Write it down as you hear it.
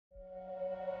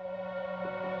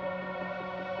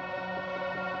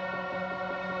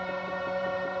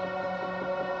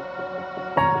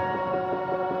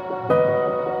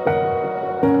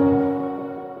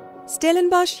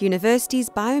Stellenbosch University's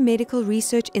Biomedical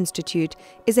Research Institute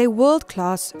is a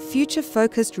world-class,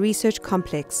 future-focused research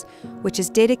complex which is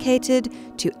dedicated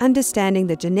to understanding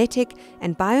the genetic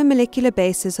and biomolecular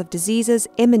basis of diseases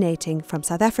emanating from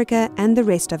South Africa and the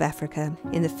rest of Africa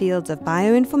in the fields of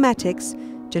bioinformatics,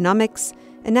 genomics,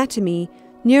 anatomy,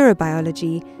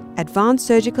 neurobiology, advanced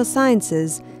surgical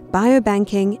sciences,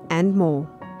 biobanking, and more.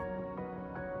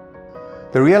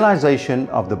 The realization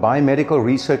of the Biomedical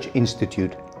Research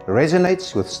Institute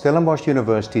resonates with Stellenbosch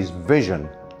University's vision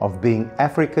of being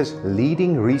Africa's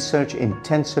leading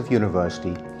research-intensive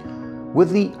university, with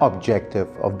the objective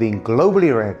of being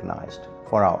globally recognized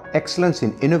for our excellence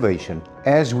in innovation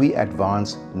as we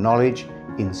advance knowledge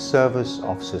in service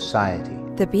of society.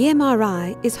 The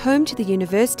BMRI is home to the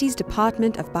university's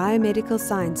Department of Biomedical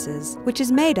Sciences, which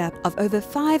is made up of over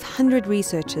 500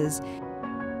 researchers.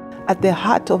 At the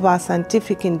heart of our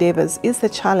scientific endeavors is the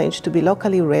challenge to be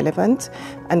locally relevant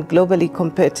and globally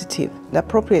competitive. The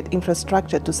appropriate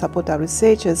infrastructure to support our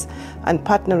researchers and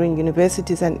partnering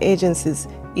universities and agencies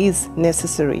is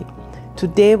necessary.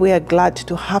 Today we are glad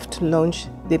to have to launch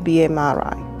the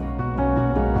BMRI.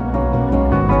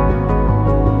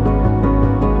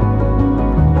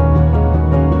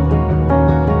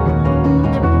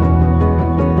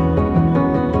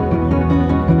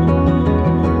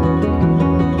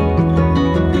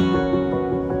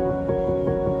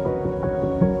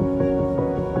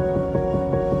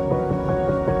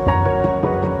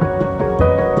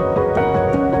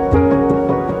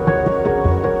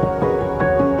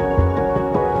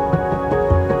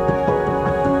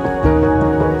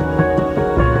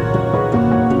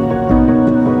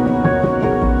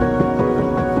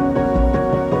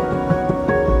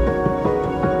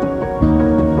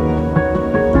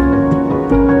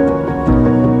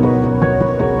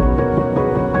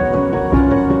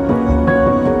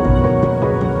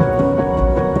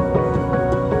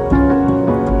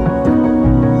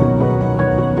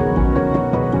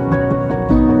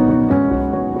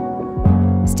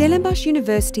 Stellenbosch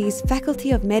University's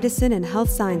Faculty of Medicine and Health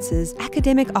Sciences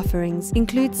academic offerings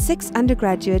include 6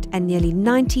 undergraduate and nearly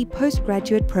 90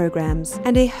 postgraduate programs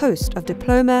and a host of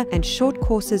diploma and short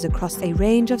courses across a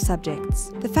range of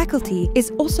subjects. The faculty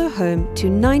is also home to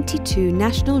 92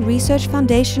 National Research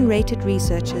Foundation rated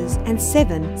researchers and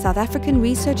 7 South African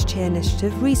Research Chair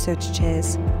Initiative research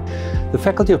chairs. The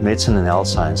Faculty of Medicine and Health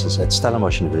Sciences at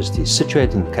Stellenbosch University is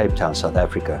situated in Cape Town, South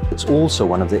Africa. It's also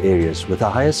one of the areas with the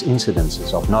highest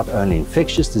incidences of not only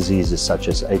infectious diseases such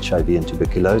as HIV and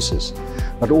tuberculosis,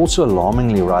 but also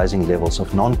alarmingly rising levels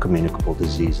of non-communicable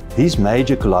disease. These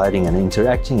major colliding and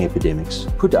interacting epidemics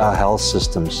put our health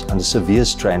systems under severe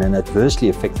strain and adversely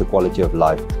affect the quality of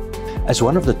life. As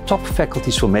one of the top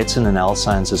faculties for medicine and health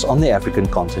sciences on the African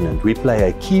continent, we play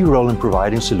a key role in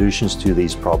providing solutions to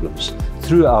these problems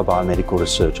through our biomedical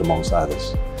research, amongst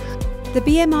others. The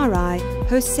BMRI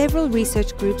hosts several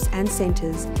research groups and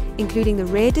centers, including the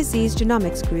Rare Disease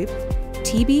Genomics Group,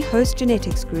 TB Host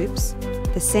Genetics Groups,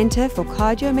 the Center for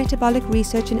Cardiometabolic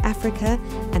Research in Africa,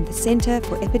 and the Center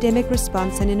for Epidemic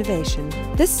Response and Innovation.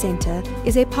 This center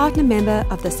is a partner member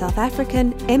of the South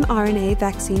African mRNA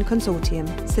Vaccine Consortium,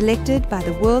 selected by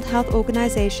the World Health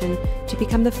Organization to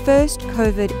become the first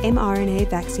COVID mRNA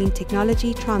vaccine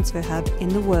technology transfer hub in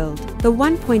the world. The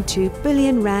 1.2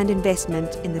 billion rand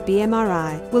investment in the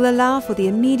BMRI will allow for the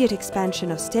immediate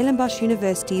expansion of Stellenbosch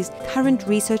University's current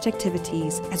research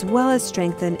activities, as well as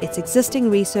strengthen its existing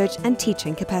research and teaching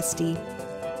capacity.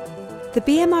 The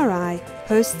BMRI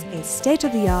hosts a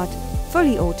state-of-the-art,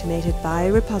 fully automated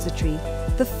biorepository,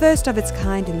 the first of its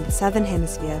kind in the Southern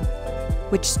Hemisphere,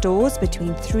 which stores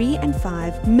between 3 and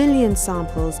 5 million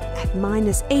samples at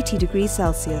 -80 degrees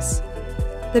Celsius.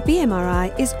 The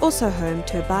BMRI is also home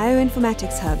to a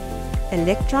bioinformatics hub,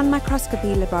 electron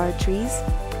microscopy laboratories,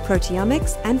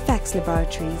 proteomics and fax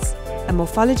laboratories, a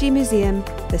morphology museum,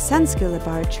 the SunSkill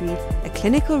laboratory, a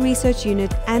clinical research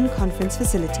unit and conference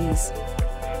facilities.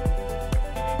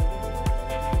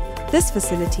 This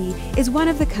facility is one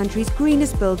of the country's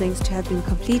greenest buildings to have been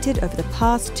completed over the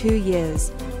past 2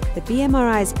 years. The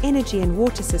BMRI's energy and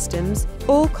water systems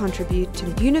all contribute to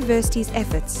the university's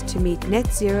efforts to meet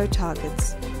net zero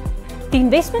targets. The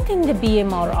investment in the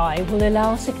BMRI will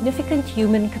allow significant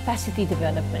human capacity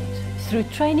development through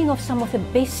training of some of the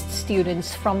best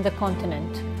students from the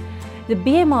continent. The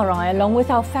BMRI, along with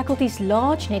our faculty's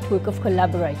large network of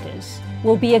collaborators,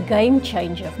 will be a game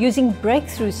changer using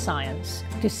breakthrough science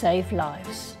to save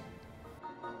lives.